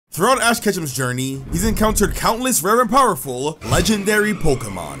Throughout Ash Ketchum's journey, he's encountered countless rare and powerful legendary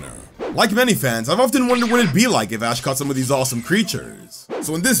Pokémon. Like many fans, I've often wondered what it'd be like if Ash caught some of these awesome creatures.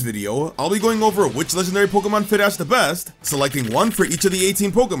 So in this video, I'll be going over which legendary Pokémon fit Ash the best, selecting one for each of the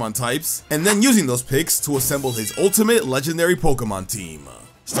 18 Pokémon types, and then using those picks to assemble his ultimate legendary Pokémon team.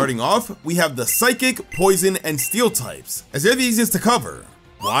 Starting off, we have the Psychic, Poison, and Steel types, as they're the easiest to cover.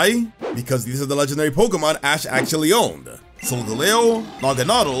 Why? Because these are the legendary Pokémon Ash actually owned: Solgaleo,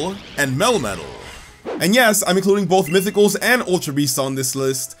 Naganadel, and Melmetal. And yes, I'm including both Mythicals and Ultra Beasts on this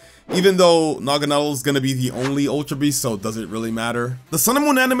list, even though Naganadel is gonna be the only Ultra Beast, so does it really matter? The Sun and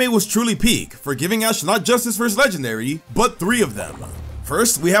Moon anime was truly peak for giving Ash not just his first legendary, but 3 of them.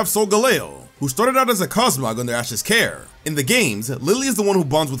 First, we have Solgaleo, who started out as a Cosmog under Ash's care. In the games, Lily is the one who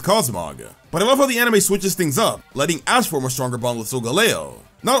bonds with Cosmog, but I love how the anime switches things up, letting Ash form a stronger bond with Solgaleo.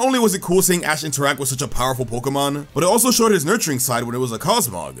 Not only was it cool seeing Ash interact with such a powerful Pokemon, but it also showed his nurturing side when it was a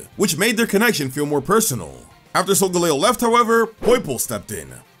Cosmog, which made their connection feel more personal. After Solgaleo left, however, Poipole stepped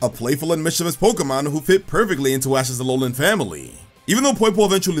in, a playful and mischievous Pokemon who fit perfectly into Ash's Alolan family. Even though Poipole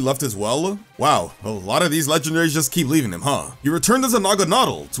eventually left as well, wow, a lot of these legendaries just keep leaving him, huh? He returned as a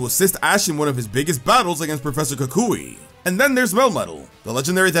Naganadel to assist Ash in one of his biggest battles against Professor Kukui. And then there's Melmetal, the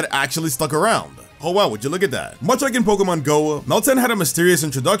legendary that actually stuck around. Oh wow, would you look at that? Much like in Pokemon Go, Meltan had a mysterious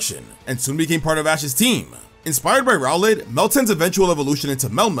introduction, and soon became part of Ash's team. Inspired by Rowlet, Meltan's eventual evolution into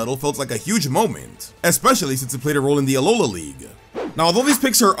Melmetal felt like a huge moment, especially since it played a role in the Alola League. Now, although these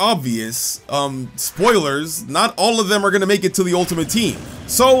picks are obvious, spoilers, not all of them are gonna make it to the Ultimate Team.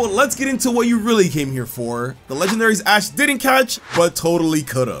 So let's get into what you really came here for, the legendaries Ash didn't catch, but totally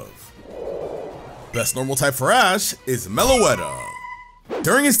could've. Best normal type for Ash is Meloetta.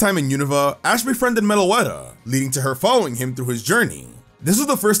 During his time in Unova, Ash befriended Meloetta, leading to her following him through his journey. This was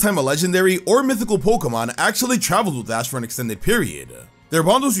the first time a legendary or mythical Pokemon actually traveled with Ash for an extended period. Their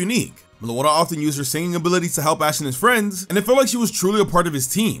bond was unique. Meloetta often used her singing abilities to help Ash and his friends, and it felt like she was truly a part of his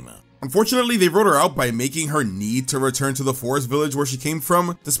team. Unfortunately, they wrote her out by making her need to return to the forest village where she came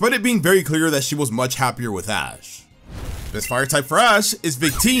from, despite it being very clear that she was much happier with Ash. Best fire type for Ash is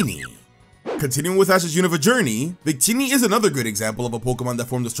Victini. Continuing with Ash's Unova journey, Victini is another good example of a Pokemon that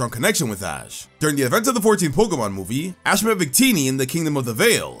formed a strong connection with Ash. During the events of the 14th Pokemon movie, Ash met Victini in the Kingdom of the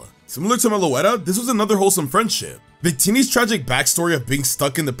Vale. Similar to Meloetta, this was another wholesome friendship. Victini's tragic backstory of being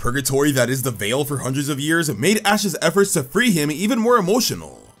stuck in the purgatory that is the Vale for hundreds of years made Ash's efforts to free him even more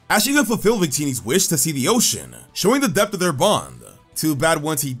emotional. Ash even fulfilled Victini's wish to see the ocean, showing the depth of their bond. Too bad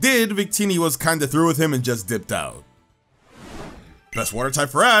once he did, Victini was kinda through with him and just dipped out. Best water type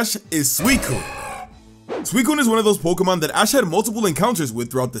for Ash is Suicune. Suicune is one of those Pokemon that Ash had multiple encounters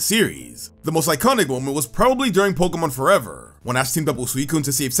with throughout the series. The most iconic moment was probably during Pokemon Forever, when Ash teamed up with Suicune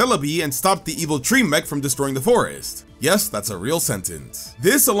to save Celebi and stop the evil tree mech from destroying the forest. Yes, that's a real sentence.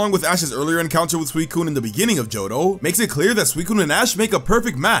 This, along with Ash's earlier encounter with Suicune in the beginning of Johto, makes it clear that Suicune and Ash make a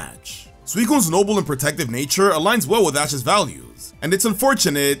perfect match. Suicune's noble and protective nature aligns well with Ash's values, and it's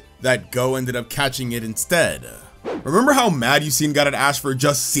unfortunate that Go ended up catching it instead. Remember how mad Yucine got at Ash for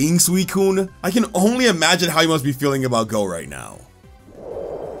just seeing Suicune? I can only imagine how he must be feeling about Go right now.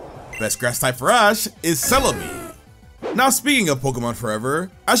 Best grass type for Ash is Celebi. Now, speaking of Pokemon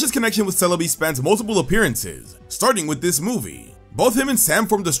Forever, Ash's connection with Celebi spans multiple appearances, starting with this movie. Both him and Sam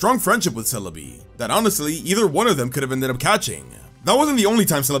formed a strong friendship with Celebi, that honestly, either one of them could have ended up catching. That wasn't the only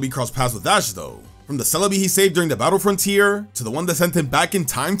time Celebi crossed paths with Ash though. From the Celebi he saved during the Battle Frontier, to the one that sent him back in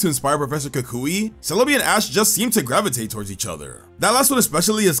time to inspire Professor Kukui, Celebi and Ash just seem to gravitate towards each other. That last one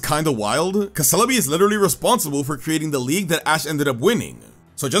especially is kinda wild, cause Celebi is literally responsible for creating the league that Ash ended up winning.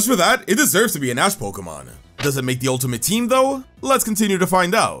 So just for that, it deserves to be an Ash Pokemon. Does it make the Ultimate Team though? Let's continue to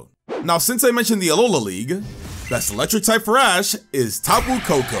find out. Now, since I mentioned the Alola League, best electric type for Ash is Tapu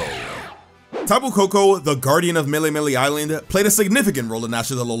Koko. Tapu Koko, the guardian of Melemele Island, played a significant role in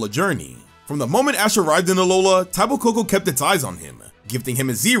Ash's Alola journey. From the moment Ash arrived in Alola, Tapu Koko kept its eyes on him, gifting him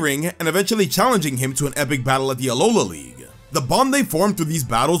a Z-Ring and eventually challenging him to an epic battle at the Alola League. The bond they formed through these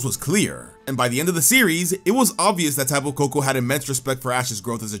battles was clear, and by the end of the series, it was obvious that Tapu Koko had immense respect for Ash's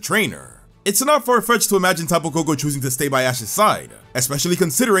growth as a trainer. It's not far-fetched to imagine Tapu Koko choosing to stay by Ash's side, especially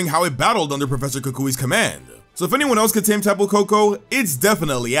considering how it battled under Professor Kukui's command. So if anyone else could tame Tapu Koko, it's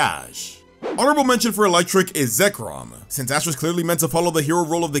definitely Ash. Honorable mention for electric is Zekrom, since Ash was clearly meant to follow the hero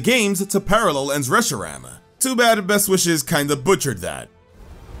role of the games to parallel End's Reshiram. Too bad Best Wishes kinda butchered that.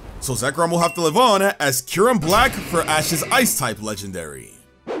 So Zekrom will have to live on as Kyurem Black for Ash's Ice-type legendary.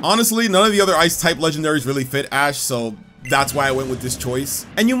 Honestly, none of the other Ice-type legendaries really fit Ash, so that's why I went with this choice.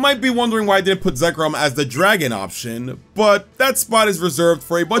 And you might be wondering why I didn't put Zekrom as the Dragon option, but that spot is reserved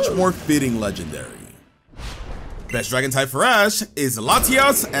for a much more fitting legendary. Best dragon type for Ash is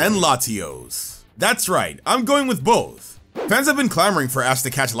Latias and Latios. That's right, I'm going with both. Fans have been clamoring for Ash to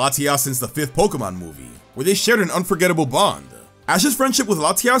catch Latias since the 5th Pokemon movie, where they shared an unforgettable bond. Ash's friendship with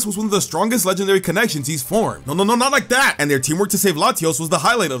Latias was one of the strongest legendary connections he's formed. No, not like that! And their teamwork to save Latios was the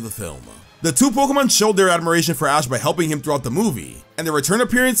highlight of the film. The two Pokemon showed their admiration for Ash by helping him throughout the movie, and their return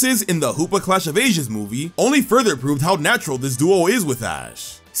appearances in the Hoopa Clash of Ages movie only further proved how natural this duo is with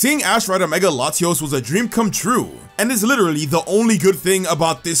Ash. Seeing Ash ride a Mega Latios was a dream come true, and is literally the only good thing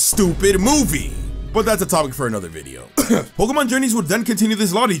about this stupid movie. But that's a topic for another video. Pokemon Journeys would then continue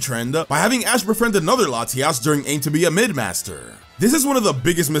this Lottie trend by having Ash befriend another Latias during Aim to be a Mid-Master. This is one of the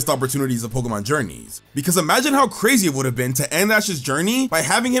biggest missed opportunities of Pokemon Journeys, because imagine how crazy it would have been to end Ash's journey by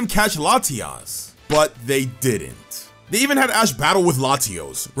having him catch Latias. But they didn't. They even had Ash battle with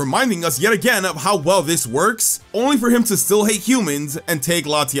Latios, reminding us yet again of how well this works, only for him to still hate humans and take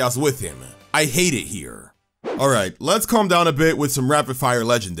Latias with him. I hate it here. Alright, let's calm down a bit with some rapid fire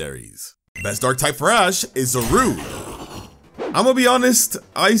legendaries. Best dark type for Ash is Zarude. I'm gonna be honest,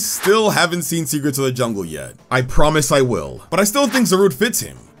 I still haven't seen Secrets of the Jungle yet. I promise I will, but I still think Zarude fits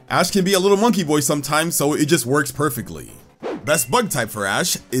him. Ash can be a little monkey boy sometimes, so it just works perfectly. Best bug type for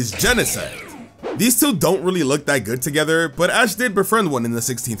Ash is Genesect. These two don't really look that good together, but Ash did befriend one in the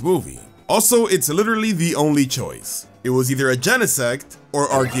 16th movie. Also, it's literally the only choice. It was either a Genesect or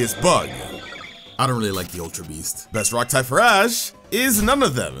Arceus Bug. I don't really like the Ultra Beast. Best rock type for Ash is none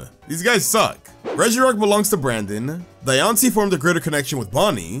of them. These guys suck. Regirock belongs to Brandon, Diancie formed a greater connection with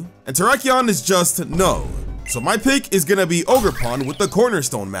Bonnie, and Terrakion is just no. So my pick is gonna be Ogerpon with the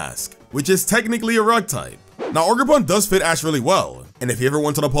Cornerstone Mask, which is technically a rock type. Now Ogerpon does fit Ash really well, and if he ever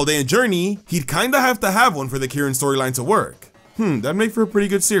went on a Paldean journey, he'd kinda have to have one for the Kieran storyline to work. That'd make for a pretty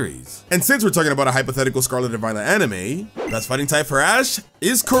good series. And since we're talking about a hypothetical Scarlet and Violet anime, best fighting type for Ash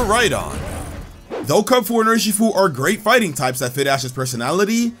is Koraidon. Though Kubfu and Urshifu are great fighting types that fit Ash's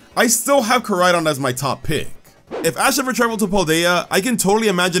personality, I still have Koraidon as my top pick. If Ash ever traveled to Paldea, I can totally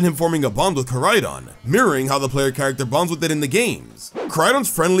imagine him forming a bond with Koraidon, mirroring how the player character bonds with it in the games. Koraidon's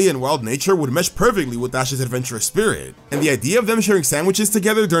friendly and wild nature would mesh perfectly with Ash's adventurous spirit, and the idea of them sharing sandwiches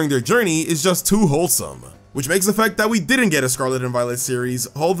together during their journey is just too wholesome, which makes the fact that we didn't get a Scarlet and Violet series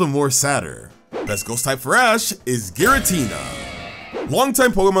all the more sadder. Best ghost type for Ash is Giratina.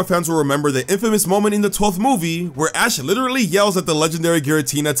 Longtime Pokemon fans will remember the infamous moment in the 12th movie where Ash literally yells at the legendary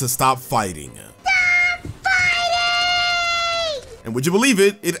Giratina to stop fighting. Stop fighting! And would you believe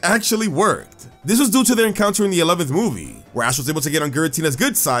it, it actually worked. This was due to their encounter in the 11th movie, where Ash was able to get on Giratina's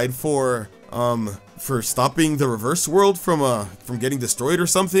good side for stopping the reverse world from getting destroyed or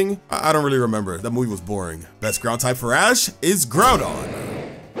something. I don't really remember, that movie was boring. Best ground type for Ash is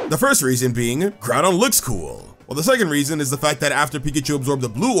Groudon. The first reason being, Groudon looks cool. Well, the second reason is the fact that after Pikachu absorbed the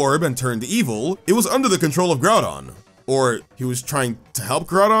blue orb and turned evil, it was under the control of Groudon. Or he was trying to help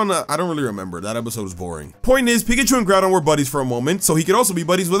Groudon? I don't really remember, that episode was boring. Point is, Pikachu and Groudon were buddies for a moment, so he could also be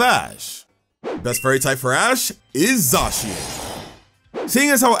buddies with Ash. Best fairy type for Ash is Zacian. Seeing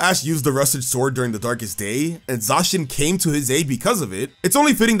as how Ash used the rusted sword during the darkest day, and Zacian came to his aid because of it, it's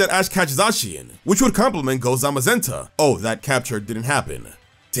only fitting that Ash catch Zacian, which would complement Go Zamazenta. Oh, that capture didn't happen.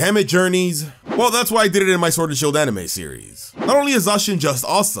 Damn it, Journeys. Well, that's why I did it in my Sword and Shield anime series. Not only is Zacian just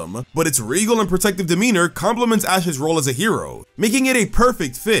awesome, but its regal and protective demeanor complements Ash's role as a hero, making it a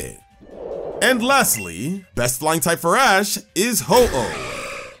perfect fit. And lastly, best flying type for Ash is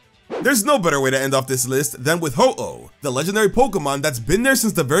Ho-Oh. There's no better way to end off this list than with Ho-Oh, the legendary Pokemon that's been there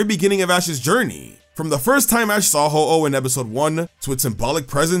since the very beginning of Ash's journey. From the first time Ash saw Ho-Oh in episode 1, to its symbolic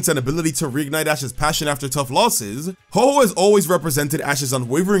presence and ability to reignite Ash's passion after tough losses, Ho-Oh has always represented Ash's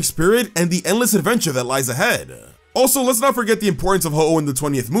unwavering spirit and the endless adventure that lies ahead. Also, let's not forget the importance of Ho-Oh in the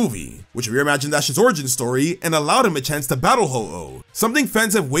 20th movie, which reimagined Ash's origin story and allowed him a chance to battle Ho-Oh, something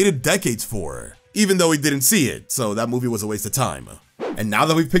fans have waited decades for, even though he didn't see it, so that movie was a waste of time. And now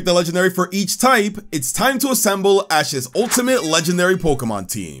that we've picked a legendary for each type, it's time to assemble Ash's ultimate legendary Pokemon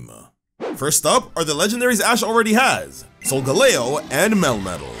team. First up are the legendaries Ash already has, Solgaleo and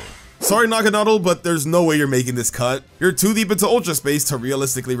Melmetal. Sorry Naganadel, but there's no way you're making this cut. You're too deep into Ultra Space to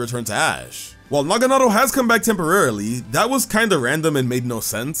realistically return to Ash. While Naganadel has come back temporarily, that was kinda random and made no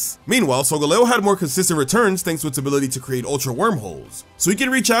sense. Meanwhile, Solgaleo had more consistent returns thanks to its ability to create Ultra Wormholes, so he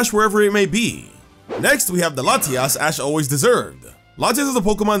can reach Ash wherever it may be. Next, we have the Latias Ash always deserved. Latias is a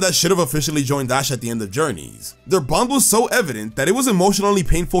Pokemon that should have officially joined Ash at the end of Journeys. Their bond was so evident that it was emotionally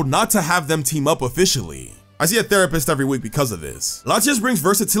painful not to have them team up officially. I see a therapist every week because of this. Latias brings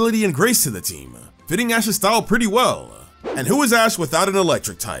versatility and grace to the team, fitting Ash's style pretty well. And who is Ash without an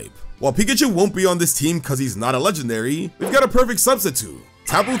electric type? While Pikachu won't be on this team because he's not a legendary, we've got a perfect substitute,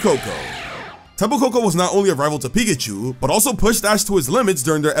 Tapu Koko. Tapu Koko was not only a rival to Pikachu, but also pushed Ash to his limits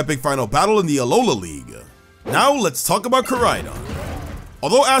during their epic final battle in the Alola League. Now let's talk about Koraidon.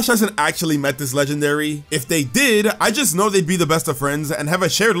 Although Ash hasn't actually met this legendary, if they did, I just know they'd be the best of friends and have a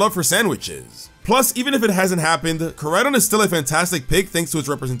shared love for sandwiches. Plus, even if it hasn't happened, Koraidon is still a fantastic pick thanks to its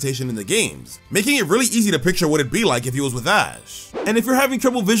representation in the games, making it really easy to picture what it'd be like if he was with Ash. And if you're having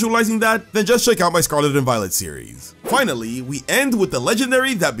trouble visualizing that, then just check out my Scarlet and Violet series. Finally, we end with the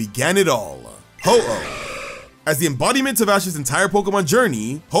legendary that began it all, Ho-Oh. As the embodiment of Ash's entire Pokemon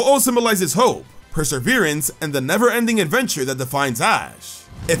journey, Ho-Oh symbolizes hope, perseverance, and the never-ending adventure that defines Ash.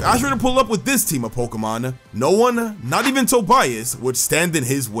 If Ash were to pull up with this team of Pokemon, no one, not even Tobias, would stand in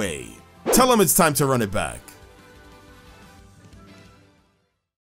his way. Tell him it's time to run it back.